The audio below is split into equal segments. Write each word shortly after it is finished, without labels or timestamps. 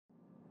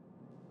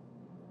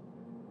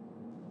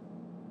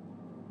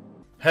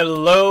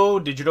Hello,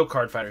 digital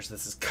card fighters.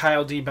 This is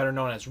Kyle D, better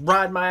known as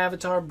Ride My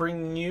Avatar,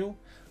 bringing you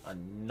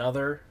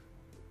another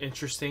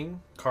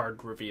interesting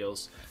card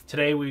reveals.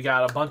 Today we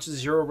got a bunch of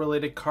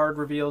Zero-related card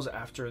reveals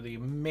after the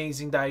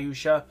amazing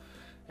Daikaiser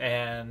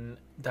and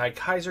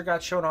Daikaiser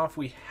got shown off.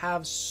 We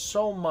have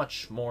so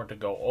much more to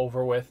go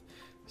over with.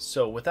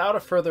 So without a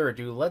further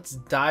ado, let's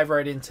dive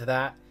right into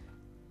that,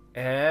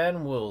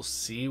 and we'll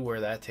see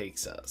where that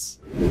takes us.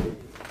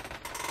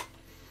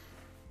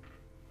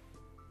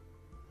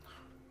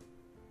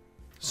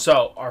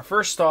 So, our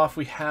first off,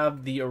 we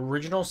have the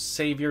original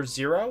Savior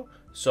Zero.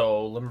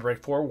 So, Limit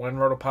Break 4, when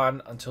rolled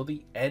upon, until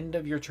the end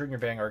of your turn, your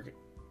Vanguard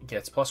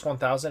gets plus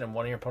 1,000, and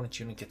one of your opponent's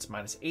unit gets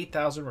minus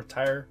 8,000.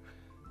 Retire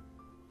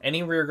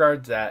any rear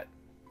guards that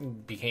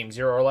became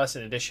 0 or less.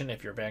 In addition,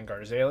 if your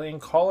Vanguard is alien,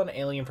 call an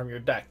alien from your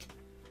deck.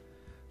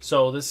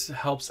 So, this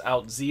helps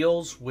out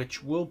Zeals,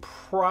 which will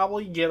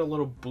probably get a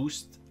little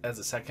boost as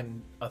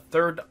a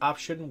third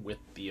option with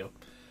the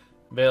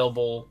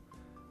available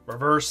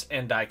Reverse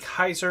and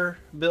Daikaiser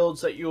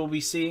builds that you will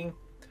be seeing.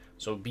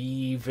 So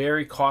be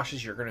very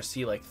cautious. You're going to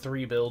see like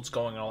 3 builds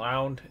going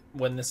around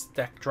when this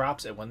deck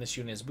drops, and when this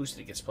unit is boosted,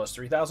 it gets plus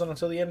 3,000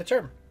 until the end of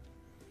turn.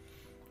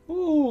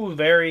 Ooh,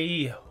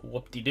 very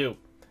whoop-de-doo.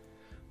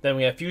 Then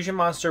we have Fusion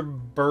Monster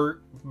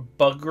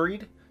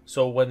Bugreed.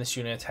 So when this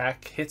unit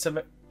attack hits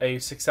a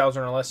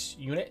 6,000 or less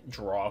unit,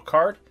 draw a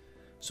card.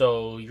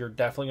 So you're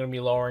definitely going to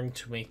be lowering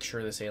to make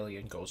sure this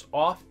alien goes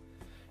off.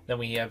 Then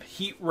we have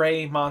Heat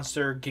Ray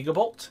Monster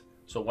Gigabolt.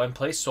 So when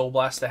placed, Soul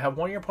Blast to have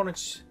one of your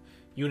opponent's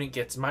unit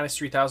gets minus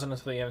 3,000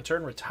 until the end of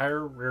turn. Retire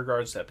rear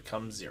guards that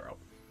become 0.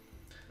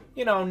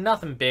 You know,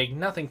 nothing big,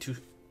 nothing too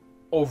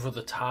over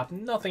the top,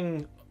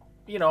 nothing,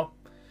 you know,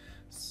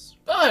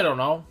 I don't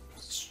know,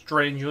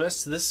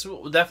 strenuous. This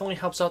definitely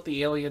helps out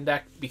the alien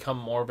deck become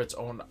more of its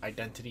own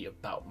identity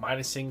about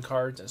minusing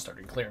cards and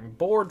starting clearing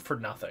board for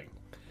nothing.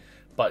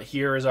 But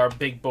here is our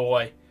big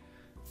boy.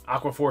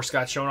 Aqua Force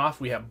got shown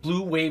off. We have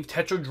Blue Wave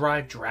Tetra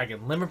Drive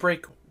Dragon Limit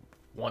Break.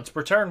 Once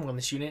per turn, when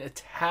this unit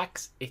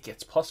attacks, it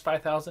gets plus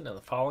 5,000 and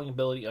the following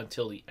ability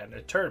until the end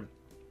of turn.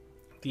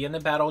 At the end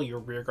of battle, your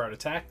rear guard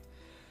attack.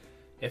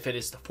 If it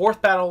is the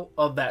 4th battle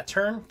of that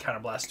turn,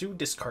 Counterblast 2,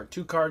 discard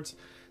 2 cards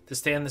to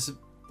stand this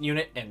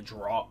unit and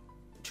draw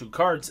 2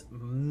 cards.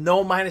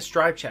 No minus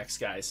drive checks,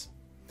 guys.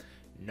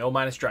 No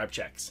minus drive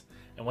checks.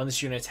 And when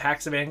this unit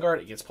attacks a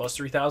Vanguard, it gets plus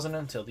 3,000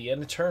 until the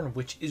end of turn,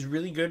 which is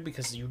really good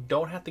because you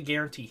don't have to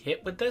guarantee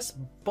hit with this,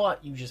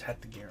 but you just have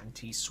to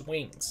guarantee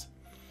swings.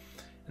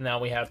 And now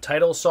we have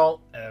Tidal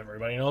Assault.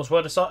 Everybody knows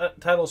what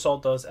Tidal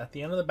Assault does. At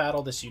the end of the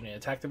battle, this unit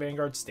attack the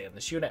Vanguard, stand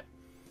this unit.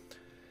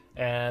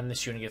 And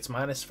this unit gets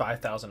minus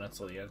 5,000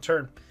 until the end of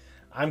turn.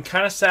 I'm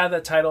kind of sad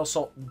that Tidal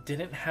Assault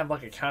didn't have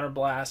like a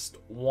Counterblast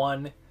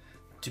 1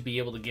 to be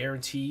able to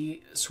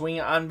guarantee swing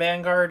on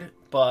Vanguard,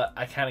 but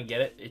I kind of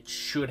get it. It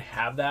should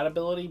have that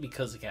ability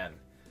because, again,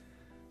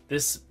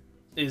 this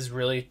is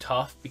really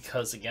tough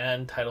because,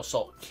 again, Tidal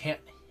Assault can't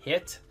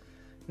hit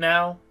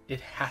now.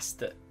 It has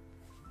to.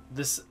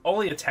 This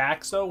only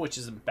attacks, though, which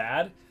isn't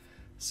bad.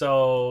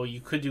 So you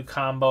could do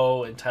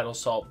combo and Tidal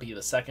Assault be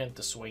the second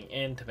to swing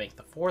in to make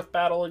the 4th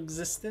battle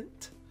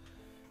existent.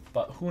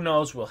 But who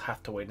knows? We'll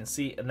have to wait and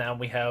see. And now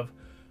we have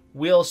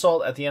Wheel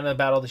Assault. At the end of the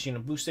battle, this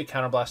unit boosted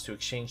Counterblast to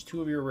exchange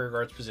 2 of your rear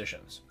guards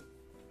positions.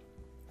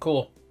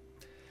 Cool.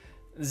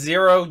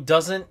 Zero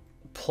doesn't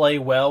play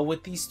well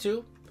with these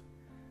 2.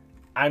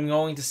 I'm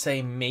going to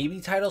say maybe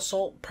Tidal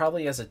Assault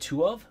probably as a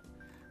 2 of,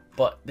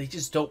 but they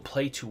just don't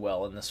play too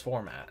well in this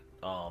format.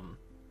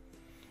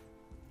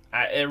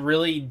 It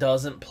really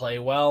doesn't play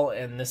well,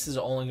 and this is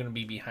only going to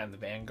be behind the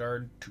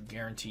Vanguard to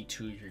guarantee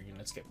 2 of your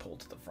units get pulled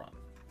to the front.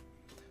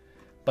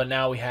 But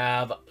now we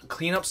have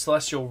Cleanup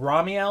Celestial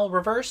Ramiel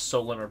Reverse.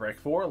 So Limit Break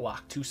 4,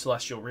 lock 2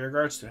 Celestial rear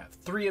guards to have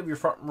 3 of your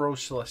front row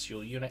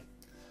Celestial unit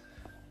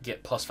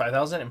get plus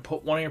 5,000, and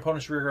put one of your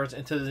opponent's rear guards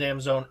into the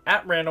damn zone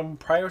at random,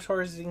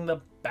 prioritizing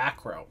the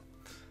back row.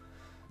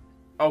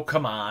 Oh,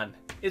 come on.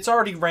 It's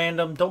already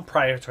random. Don't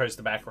prioritize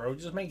the back row.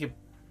 Just make it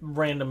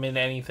random in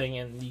anything,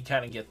 and you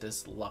kind of get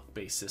this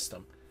luck-based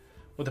system.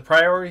 With the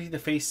priority to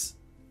face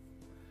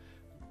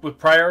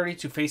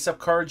up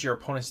cards, your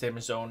opponent's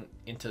damage zone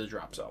into the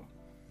drop zone.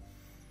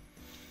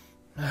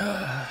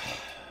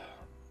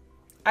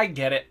 I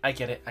get it.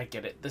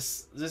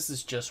 This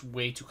is just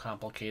way too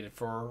complicated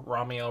for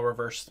Ramiel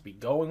Reverse to be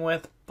going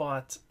with,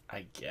 but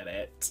I get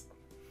it.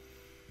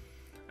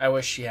 I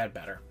wish she had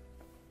better.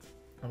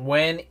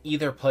 When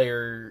either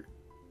player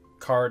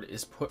card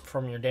is put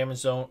from your damage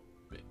zone,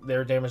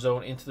 their damage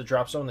zone into the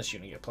drop zone, this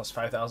unit get plus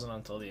 5,000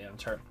 until the end of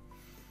turn.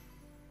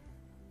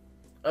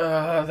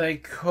 They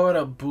could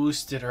have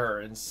boosted her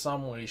in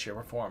some way, shape,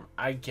 or form.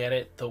 I get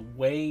it. The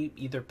way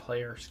either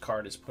player's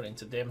card is put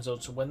into damage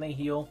zone, so when they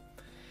heal,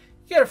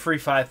 you get a free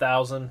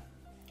 5,000.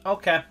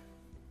 Okay.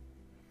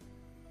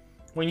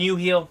 When you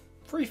heal,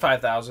 free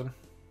 5,000.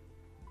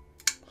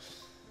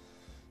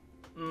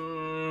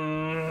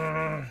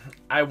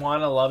 I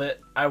want to love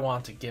it. I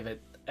want to give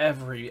it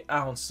every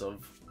ounce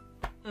of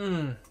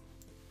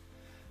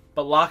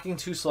But locking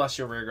 2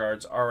 Celestial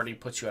Rearguards already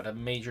puts you at a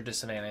major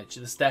disadvantage.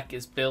 This deck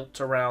is built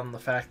around the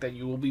fact that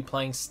you will be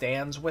playing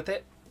stands with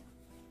it.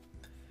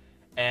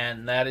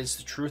 And that is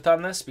the truth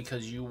on this,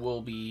 because you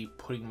will be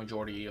putting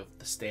majority of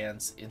the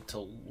stands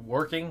into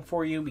working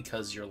for you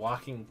because you're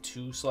locking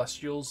 2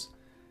 Celestials.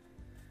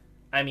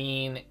 I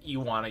mean, you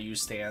want to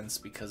use stands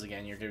because,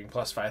 again, you're getting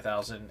plus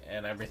 5,000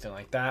 and everything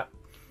like that.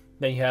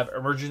 Then you have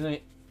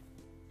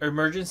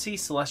Emergency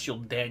Celestial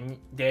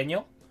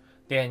Danielle.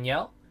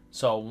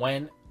 So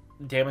when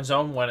damage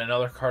zone, when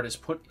another card is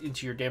put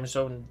into your damage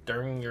zone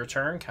during your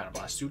turn,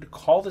 counterblast 2 to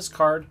call this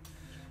card,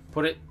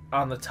 put it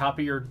on the top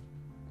of your...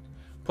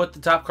 Put the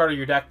top card of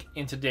your deck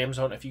into damage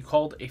zone. If you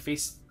called a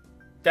face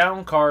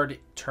down card,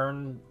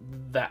 turn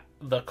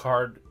the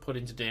card put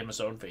into damage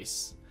zone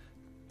face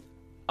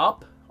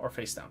up or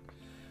face down.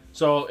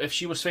 So if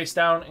she was face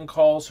down and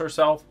calls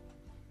herself,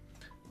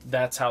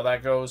 that's how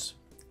that goes.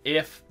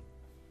 If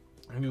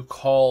you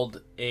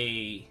called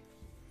a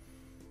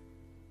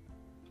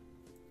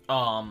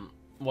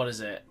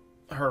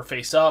her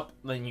face up,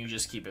 then you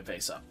just keep it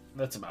face up.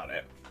 That's about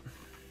it.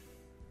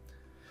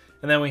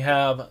 And then we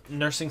have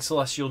Nursing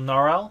Celestial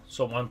Narel.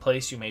 So in one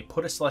place, you may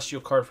put a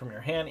Celestial card from your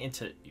hand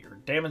into your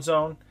damage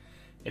zone.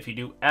 If you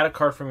do, add a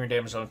card from your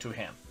damage zone to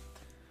hand.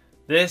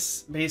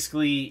 This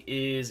basically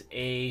is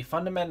a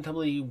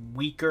fundamentally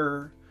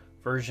weaker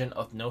version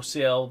of No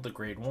Sale, the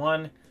grade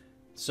 1.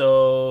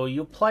 So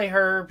you'll play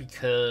her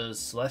because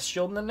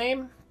Celestial in the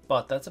name,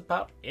 but that's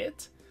about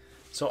it.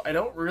 So I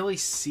don't really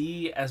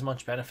see as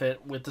much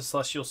benefit with the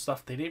Celestial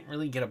stuff. They didn't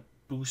really get a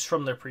boost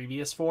from their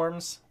previous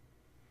forms.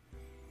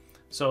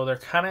 So they're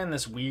kind of in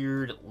this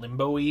weird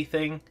limbo-y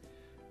thing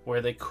where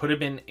they could have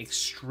been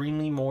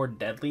extremely more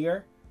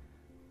deadlier.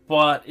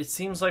 But it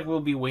seems like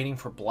we'll be waiting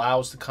for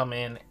Blaus to come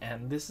in,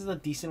 and this is a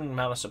decent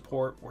amount of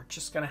support. We're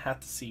just going to have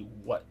to see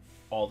what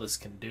all this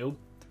can do.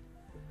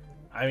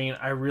 I mean,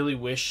 I really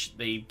wish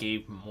they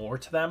gave more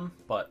to them,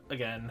 but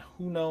again,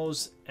 who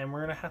knows? And we're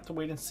going to have to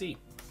wait and see.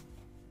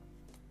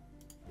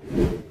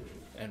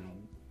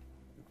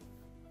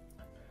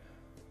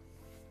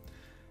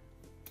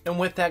 And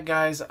with that,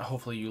 guys,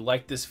 hopefully you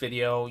like this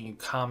video, you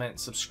comment,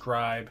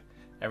 subscribe,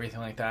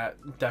 everything like that.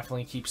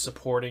 Definitely keep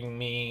supporting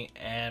me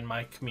and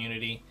my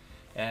community,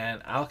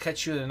 and I'll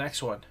catch you in the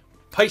next one.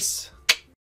 Peace!